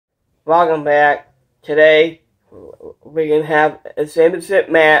welcome back. Today, we're going to have a championship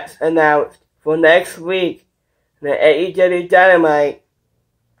match announced for next week. The AEW Dynamite.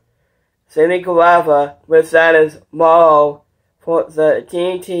 Sammy Guevara versus Morrow for the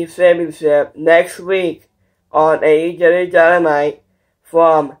TNT Championship next week on AEW Dynamite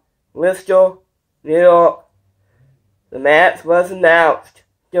from Bristol, New York. The match was announced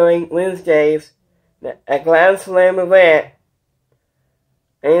during Wednesday's Grand Slam event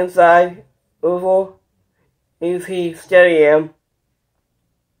inside Oval EC Stadium.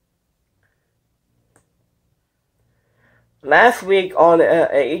 Last week on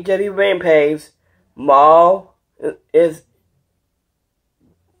AEW Rampage, Morrow is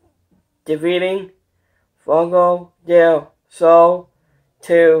defeating Fuego del Sol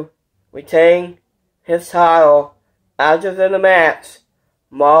to retain his title. After the match,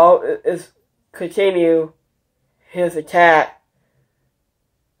 Morrow is continue his attack.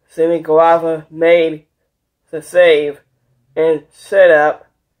 Sammy Guevara made the save and set up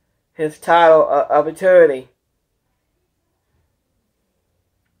his title opportunity.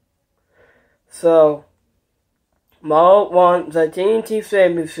 So, Morrow won the TNT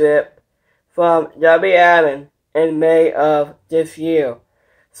Championship from Darby Allin in May of this year.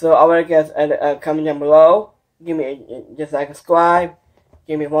 So, I want to guess comment down below. Give me just like a subscribe.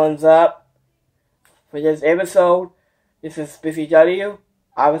 Give me a thumbs up for this episode. This is BCW.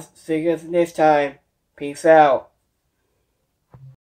 I will see you guys next time. Peace out.